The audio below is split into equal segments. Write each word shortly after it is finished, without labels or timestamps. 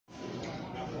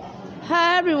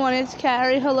Hi everyone, it's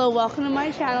Carrie. Hello, welcome to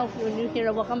my channel. If you're new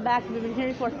here, welcome back if you've been here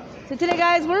before. So today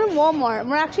guys, we're in Walmart.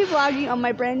 We're actually vlogging on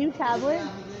my brand new tablet.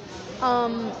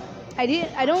 This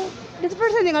is the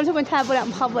first time I'm taking my tablet out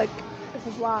in public as a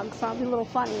vlog, so I'll be a little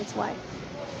funny, that's why.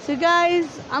 So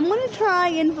guys, I'm gonna try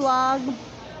and vlog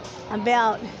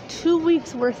about 2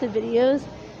 weeks worth of videos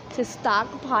to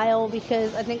stockpile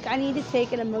because I think I need to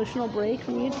take an emotional break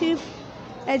from YouTube.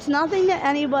 It's nothing that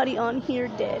anybody on here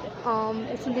did.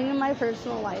 It's something in my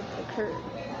personal life that occurred.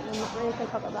 I'm not really going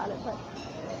to talk about it, but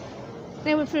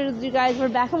anyway, for you guys, we're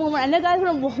back in Walmart. I know guys, we're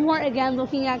in Walmart again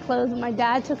looking at clothes. My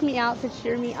dad took me out to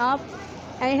cheer me up,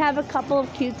 and I have a couple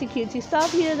of cutesy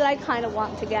stuff here that I kind of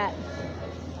want to get.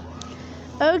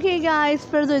 Okay guys,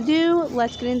 further ado,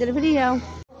 let's get into the video.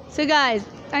 So guys,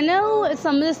 I know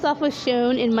some of this stuff was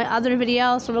shown in my other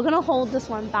video, so we're going to hold this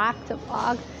one back to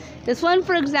vlog. This one,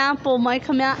 for example, might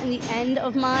come out in the end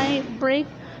of my break.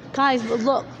 Guys, but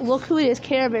look who it is,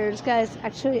 Care Bears. Guys,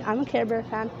 actually, I'm a Care Bear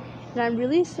fan, and I'm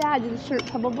really sad that this shirt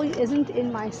probably isn't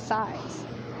in my size.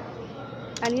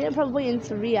 I need it probably in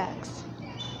 3X.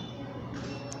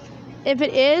 If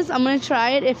it is, I'm going to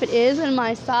try it. If it is in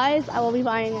my size, I will be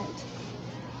buying it.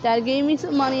 Dad gave me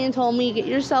some money and told me, get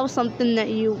yourself something that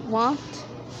you want.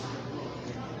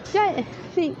 Yeah, I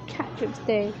think Patrick's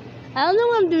Day. I don't know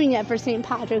what I'm doing yet for St.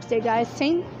 Patrick's Day, guys.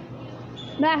 St.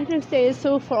 Patrick's Day is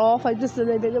so far off. Like, this is a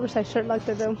really big oversized shirt like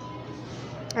to do.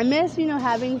 I miss,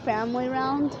 having family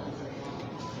around.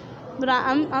 But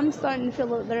I'm starting to feel a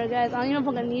little better, guys. I don't even know if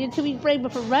I'm going to need a 2-week break.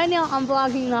 But for right now, I'm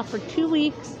vlogging enough for 2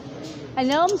 weeks. I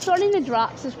know I'm starting to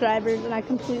drop subscribers, and I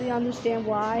completely understand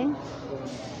why.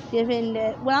 Given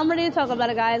that, when I'm ready to talk about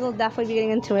it, guys, I'll definitely be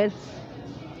getting into it.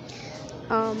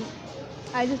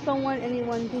 I just don't want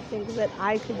anyone to think that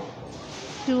I could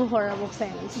do horrible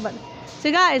things. But so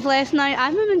guys, last night I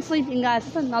haven't been sleeping, guys.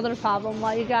 That's another problem.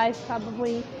 Why you guys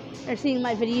probably are seeing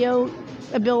my video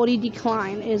ability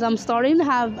decline is I'm starting to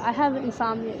I have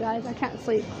insomnia, guys. I can't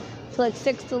sleep till like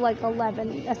 6 to like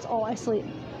 11. That's all I sleep,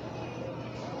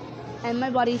 and my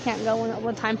body can't go in at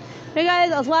one time. Hey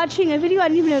guys, I was watching a video I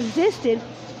didn't even know existed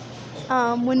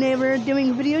when they were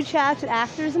doing video chats with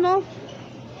actors and all.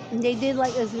 And they did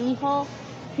like a Zoom call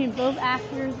between both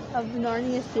actors of the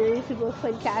Narnia series who both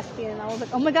played Caspian. And I was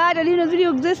like, oh my god, I didn't know the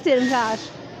video existed. And gosh,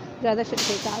 guys, I shouldn't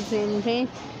take God's name in vain.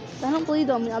 I don't believe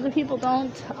them. Other people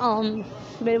don't.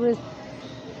 But it was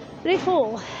pretty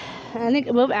cool. And I think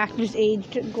both actors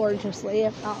aged gorgeously,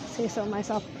 if I'll say so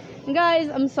myself. And guys,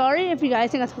 I'm sorry if you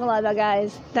guys think I spoke a lot about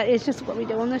guys. That is just what we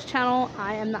do on this channel.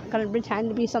 I am not going to pretend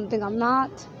to be something I'm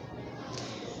not.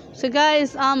 So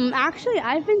guys, actually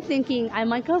I've been thinking I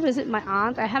might go visit my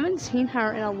aunt. I haven't seen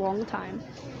her in a long time.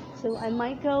 So I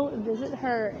might go visit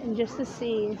her and just to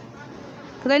see.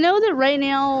 Because I know that right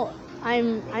now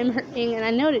I'm hurting, and I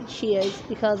know that she is,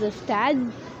 because if my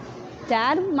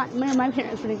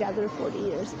parents were together 40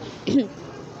 years.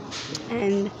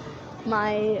 And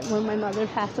when my mother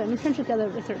passed away, my parents were together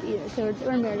over 30 years. They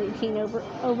were married 18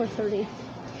 over 30.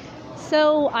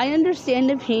 So I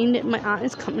understand the pain that my aunt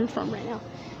is coming from right now.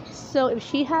 So if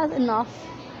she has enough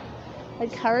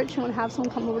like courage to want to have someone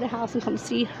come over to the house and come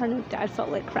see her, and her dad felt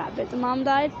like crap after mom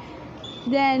died,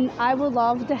 then I would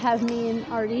love to have me and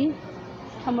Artie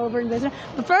come over and visit her.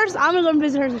 But first, I'm going to go and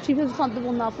visit her so she feels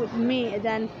comfortable enough with me. And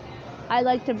then I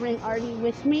like to bring Artie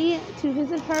with me to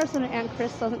visit her so that Aunt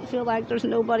Chris doesn't feel like there's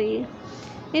nobody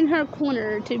in her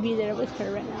corner to be there with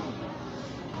her right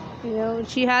now.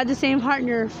 She had the same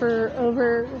partner for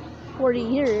over 40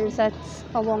 years. That's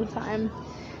a long time.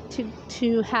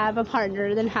 To have a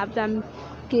partner, then have them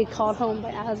get called home by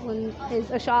Aslan is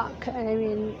a shock. I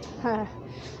mean,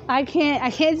 I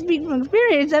can't speak from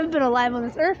experience. I've been alive on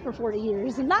this earth for 40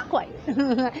 years, and not quite,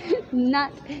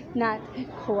 not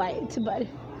quite. But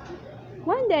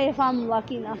one day, if I'm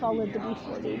lucky enough, I'll live to be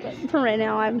 40. But for right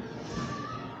now, I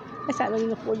start living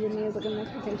the 40 in me as like an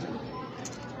expectation.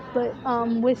 But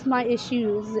with my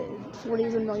issues, 40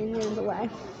 is a million years away.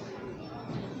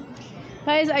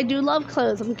 Guys, I do love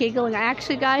clothes. I'm giggling. I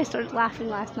actually, guys, started laughing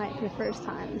last night for the first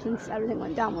time since everything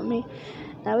went down with me.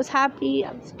 And I was happy.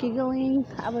 I was giggling.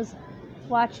 I was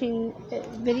watching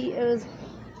videos.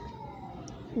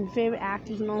 My favorite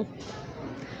actors and all.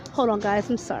 Hold on, guys.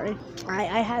 I'm sorry.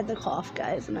 I had the cough,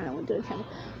 guys, and I went to the camera.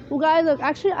 Well, guys, look.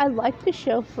 Actually, I like the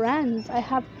show Friends. I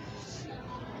have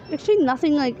actually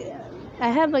nothing like. I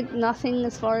have like nothing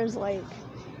as far as like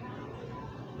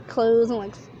clothes and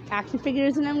like action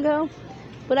figures and them go.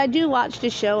 But I do watch the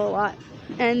show a lot.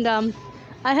 And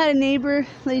I had a neighbor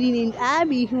lady named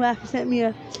Abby who actually sent me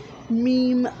a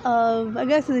meme of, I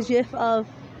guess it's a gif of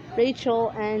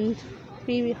Rachel and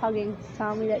Phoebe hugging,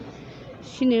 telling me that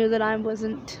she knew that I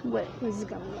wasn't what was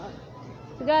going on.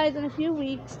 So guys, in a few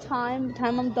weeks time, the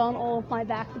time I'm done all of my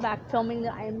back-to-back filming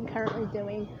that I am currently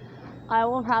doing, I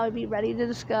will probably be ready to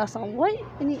discuss on what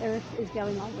in the earth is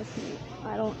going on with me.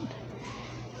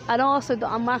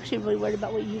 I'm actually really worried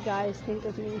about what you guys think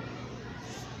of me.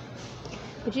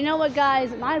 But you know what, guys?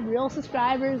 My real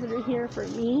subscribers that are here for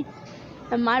me,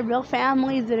 and my real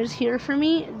family that is here for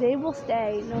me, they will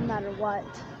stay no matter what.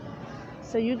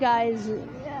 So you guys,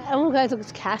 look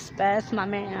at Casper, that's my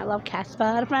man. I love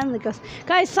Casper.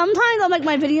 Guys, sometimes I'm like,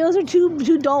 my videos are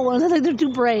too dull, and I think they're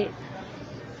too bright.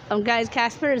 Guys,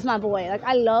 Casper is my boy. Like,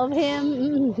 I love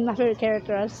him. He's my favorite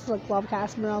character. I just like love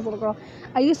Casper when I was a little girl.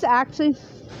 I used to actually,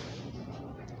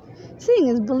 seeing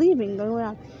is believing going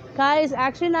on. Guys,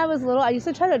 actually when I was little, I used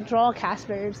to try to draw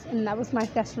Caspers, and that's my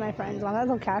friends. I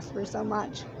love Casper so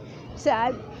much. So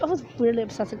I was weirdly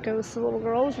obsessed with ghosts as a little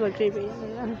girl. It was really creepy.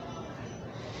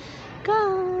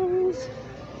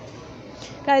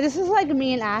 Guys, this is like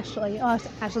me and Ashley. Oh,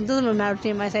 Ashley, doesn't even matter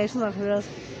to me. I say she's not for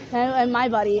and my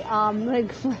buddy,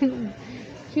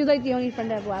 she's like the only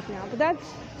friend I have left now. But that's,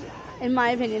 in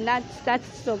my opinion,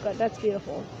 that's still good. That's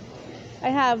beautiful. I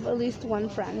have at least one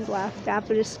friend left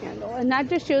after this scandal, and that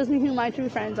just shows me who my true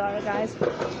friends are, guys.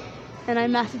 And I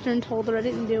messaged her and told her I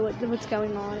didn't do it, what's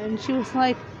going on, and she was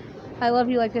like, I love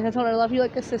you like this. I told her I love you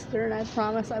like a sister, and I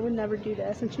promise I would never do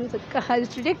this. And she was like, God,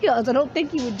 it's ridiculous. I don't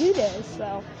think you would do this.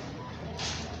 So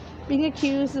being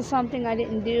accused of something I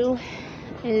didn't do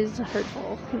is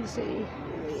hurtful in the city.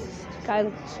 Guy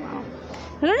look smile.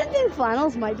 I don't think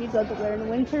flannels might be good to wear in the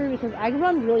winter because I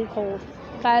run really cold.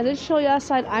 Guys, let's show you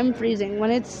outside. I'm freezing.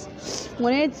 When it's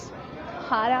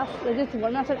hot out, like it's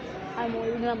warm outside, I'm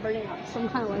burning up. So I'm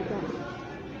kind of like that.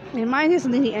 And mine is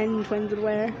something the N twins would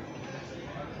wear.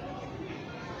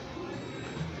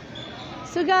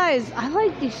 So guys, I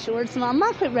like these shorts. I'm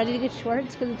not quite ready to get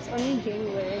shorts because it's only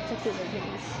January. It's like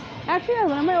ridiculous. Actually,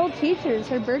 one of my old teachers,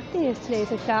 her birthday is today,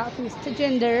 so shout out to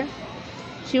Jinder.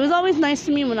 She was always nice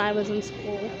to me when I was in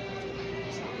school.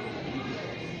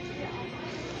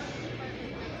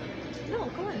 No,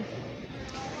 come on.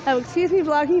 Oh, excuse me,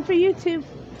 vlogging for YouTube.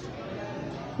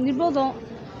 People don't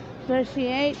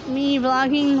appreciate me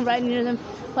vlogging right near them.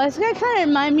 Well, this guy kind of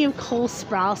reminds me of Cole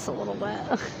Sprouse a little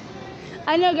bit.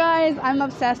 I know, guys, I'm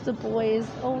obsessed with boys.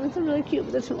 Oh, this is really cute,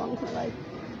 but it's too long for my life.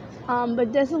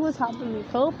 But this is what's helping me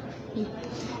cope.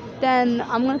 Then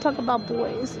I'm going to talk about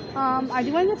boys. I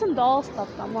do want to get some doll stuff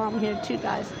done while I'm here too,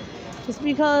 guys. Just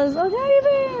because, oh, teddy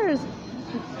bears!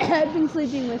 I've been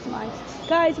sleeping with my...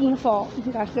 Guys, I'm going to fall.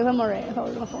 Gosh, because I'm alright. I thought I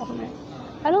was going to fall from it.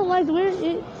 I don't like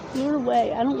your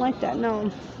way. I don't like that,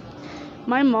 no.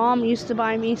 My mom used to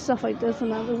buy me stuff like this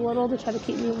when I was little to try to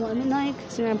keep me warm at night.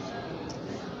 Because, you know,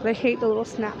 I hate the little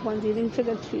snap ones, even for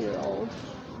a 2-year-old.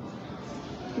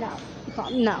 No.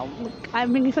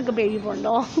 I'm making like a baby born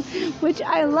doll, which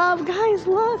I love. Guys,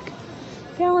 look.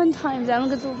 Valentine's. I don't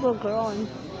get the little girl, and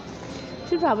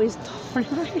she probably is taller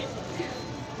than I am.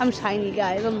 I'm tiny,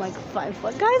 guys. I'm like 5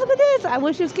 foot. Guys, look at this. I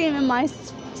wish this came in my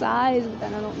size, but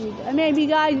then I don't need it. Maybe,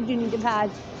 guys, you do need the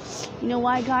pads. You know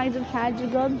why, guys, the pads are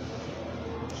good?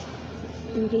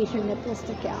 In case your nipples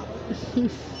stick out.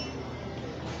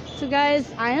 So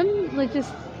guys, I am like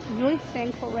just really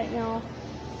thankful right now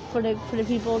for the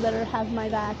people that have my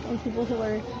back and people who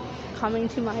are coming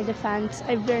to my defense.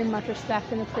 I very much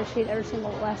respect and appreciate every single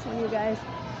last one of you guys.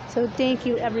 So thank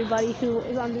you everybody who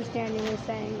is understanding and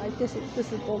saying like this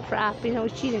is bull crap. You know,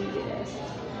 she didn't do this.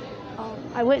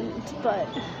 I wouldn't, but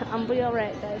I'm be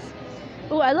alright, guys.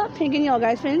 Oh, I love pink and yellow,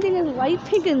 guys. But anything is light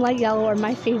pink and light yellow are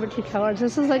my favorite two colors.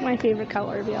 This is like my favorite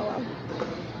color of yellow.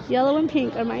 Yellow and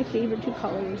pink are my favorite two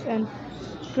colors. And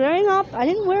growing up, I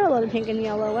didn't wear a lot of pink and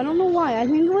yellow. I don't know why. I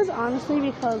think it was honestly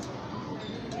because,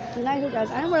 guys,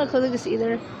 I didn't wear clothes like this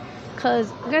either. Because,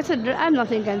 like I said, I have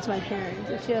nothing against my parents.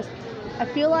 It's just, I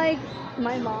feel like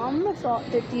my mom thought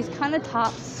that these kind of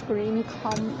tops scream,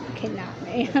 come kidnap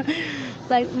me.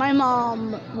 Like, my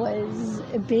mom was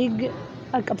a big,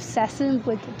 like, obsessive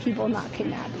with people not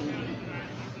kidnapping me.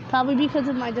 Probably because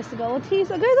of my disability.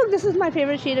 So guys, look, this is my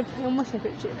favorite shade of pink. Almost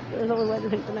favorite shade. There's always lighter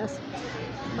pink than this.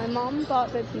 My mom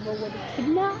thought that people would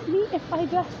kidnap me if I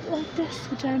dressed like this,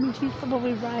 which I mean, she's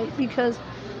probably right, because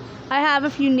I have a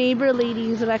few neighbor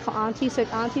ladies that I call aunties.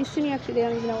 Like aunties to me, actually, they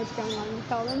don't even know what's going on. You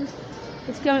tell them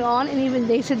what's going on, and even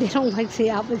they said they don't like the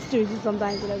outfits too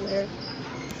sometimes that I wear.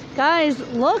 Guys,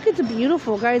 look, it's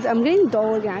beautiful. Guys, I'm getting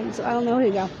dull again, so I don't know. Here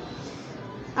you go.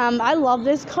 I love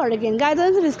this cardigan. Guys,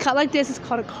 if it's cut like this, it's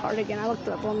called a cardigan. I looked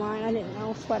it up online. I didn't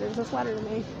know. Sweater's a sweater to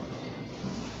me.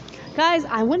 Guys,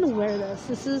 I wouldn't wear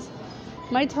this.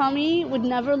 My tummy would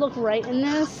never look right in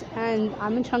this, and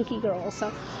I'm a chunky girl,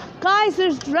 so Guys,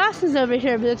 there's dresses over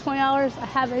here, but the $20, I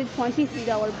have a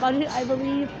 $23 budget, I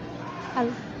believe.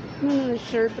 I'm not really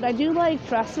sure, but I do like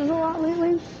dresses a lot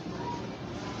lately.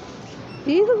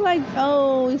 These look like,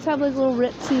 oh, these have like little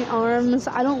rips in the arms.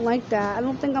 I don't like that. I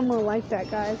don't think I'm gonna like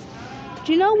that, guys. But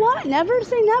you know what? Never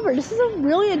say never. This is a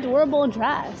really adorable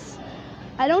dress.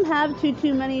 I don't have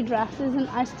too many dresses, and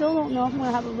I still don't know if I'm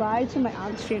gonna have a ride to my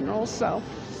aunt's funeral, so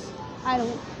I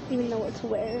don't even know what to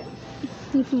wear.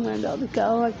 If I'm gonna be able to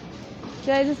go. Like,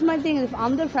 guys, this is my thing. If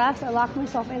I'm depressed, I lock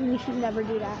myself in, and you should never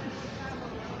do that.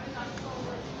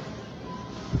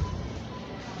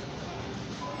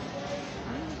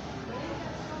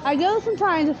 I go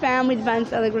sometimes to family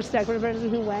events. I like respect for the person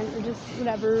who went, or just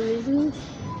whatever reasons.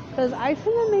 Because I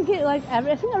kind of make it like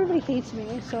I think everybody hates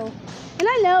me. So, and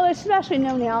I know, especially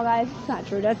now, guys, it's not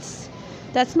true.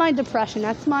 That's my depression.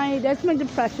 That's my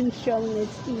depression showing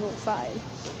its evil side.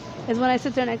 Is when I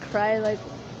sit there and I cry, like,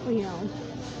 you know,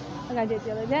 like I did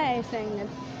the other day, saying that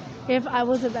if I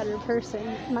was a better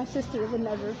person, my sister would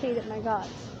never have hated my guts.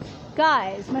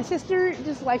 Guys, my sister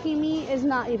disliking me is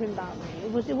not even about me.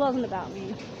 It wasn't about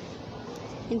me.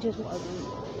 It just wasn't.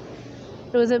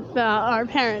 It was about our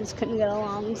parents couldn't get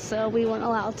along, so we weren't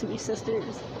allowed to be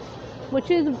sisters,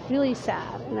 which is really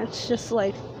sad. And that's just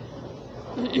like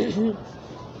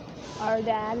our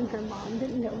dad and her mom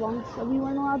didn't get along, so we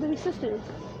weren't allowed to be sisters.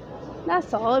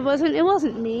 That's all. It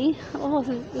wasn't me. I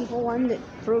wasn't the one that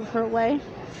drove her away.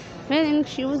 I think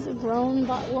she was a grown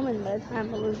woman by the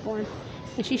time I was born.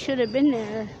 And she should have been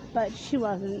there, but she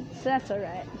wasn't, so that's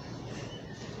alright.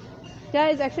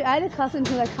 Guys, actually, I had a cousin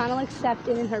who I kind of like stepped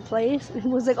in her place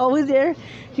and was like always there.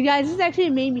 You guys, this actually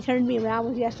made me turn me around.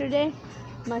 Was yesterday.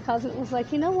 My cousin was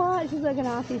like, you know what? She's like an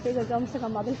auntie figure, like almost like a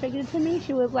mother figure to me.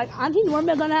 She was like, Auntie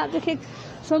Norma gonna have to kick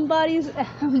somebody's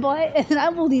butt, and I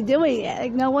will be doing it.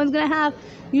 Like, no one's gonna have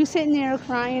you sitting there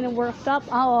crying and worked up.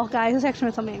 Oh, guys, this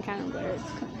actually something in Canada where it's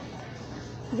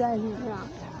you guys, yeah.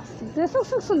 This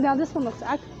looks like some. Now this one looks.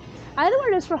 I had to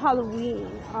wear this for Halloween.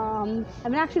 I'm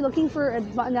actually looking for a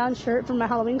button-down shirt for my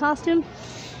Halloween costume.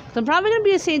 So I'm probably gonna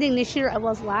be the same thing this year I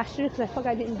was last year because I feel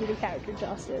like I didn't do the character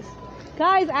justice.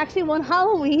 Guys, actually, one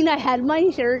Halloween I had my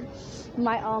shirt,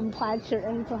 my plaid shirt,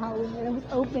 in for Halloween, and it was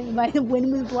open. The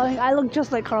wind was blowing. I looked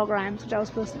just like Carl Grimes, which I was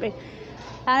supposed to be. And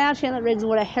I actually had Riggs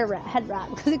wore a head wrap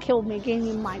because it killed me, it gave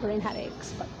me migraine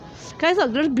headaches. But guys,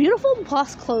 look, there's beautiful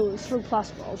plus clothes for plus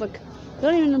girls. Like,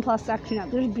 don't even in plus section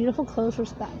up. There's beautiful clothes for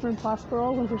plus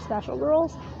girls and for special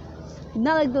girls.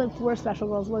 Not like the for special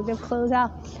girls, like they have clothes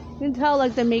out. You can tell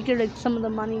like the maker, like some of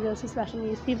the money goes to special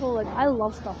needs people. Like, I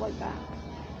love stuff like that.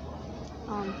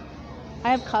 I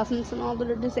have cousins and all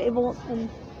that are disabled, and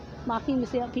mocking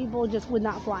disabled people just would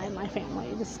not fly in my family.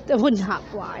 It would not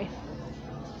fly.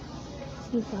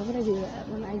 Why would I do that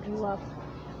when I grew up?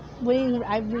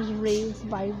 I was raised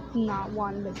by not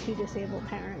one but two disabled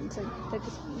parents. Like, that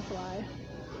just wouldn't fly.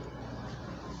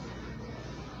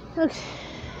 Okay.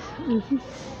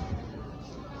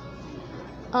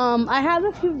 I have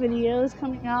a few videos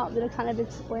coming out that are kind of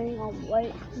explaining on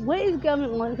what is going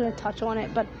on. I'm going to touch on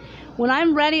it, but when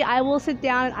I'm ready, I will sit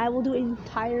down and I will do an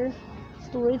entire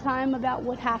story time about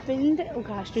what happened. Oh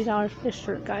gosh, $3 for this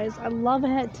shirt, guys. I love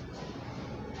it.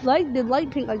 Like the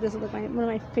light pink like this is like one of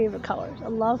my favorite colors. I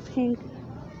love pink.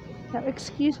 Now,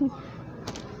 excuse me.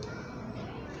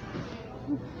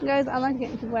 Guys, I like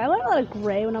getting people. I liked a lot of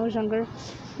gray when I was younger.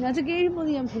 And that's to give people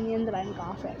the opinion that I'm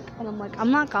gothic. And I'm like,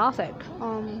 I'm not gothic.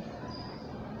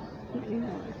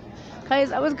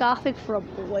 Guys, I was gothic for a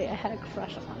boy I had a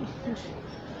crush on. It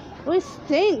really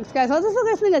stinks, guys. How's this look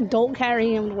like something an adult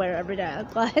carrying would wear every day?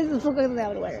 Guys, this looks like something I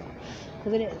would wear.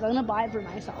 Because it is. I'm gonna buy it for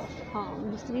myself.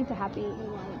 Just to be happy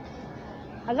and like.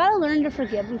 I gotta learn to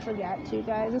forgive and forget too,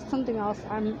 guys. It's something else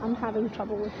I'm having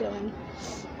trouble with doing.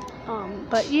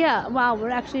 But yeah, wow, we're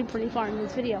actually pretty far in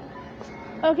this video.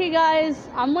 Okay, guys,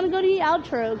 I'm gonna go to the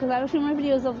outro because I have a few more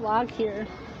videos of vlog here.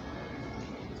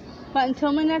 But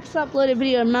until my next uploaded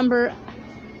video, remember,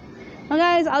 well,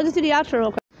 guys, I'll just do the outro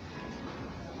real quick.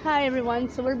 Hi, everyone.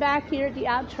 So we're back here at the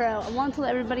outro. I want to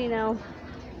let everybody know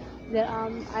that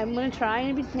I'm gonna try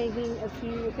and be taking a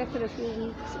few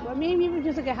weeks, or maybe even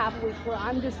just like a half a week, where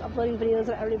I'm just uploading videos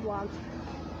that I already vlogged.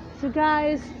 So,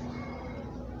 guys,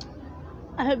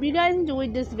 I hope you guys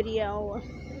enjoyed this video.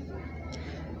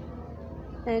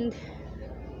 And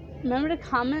remember to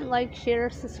comment, like, share,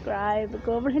 subscribe.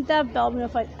 Go over and hit that bell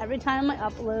notified every time I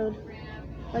upload.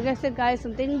 Like I said, guys,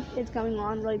 something is going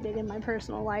on really big in my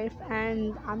personal life,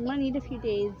 and I'm going to need a few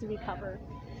days to recover.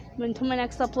 Until my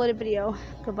next uploaded video,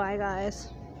 goodbye, guys.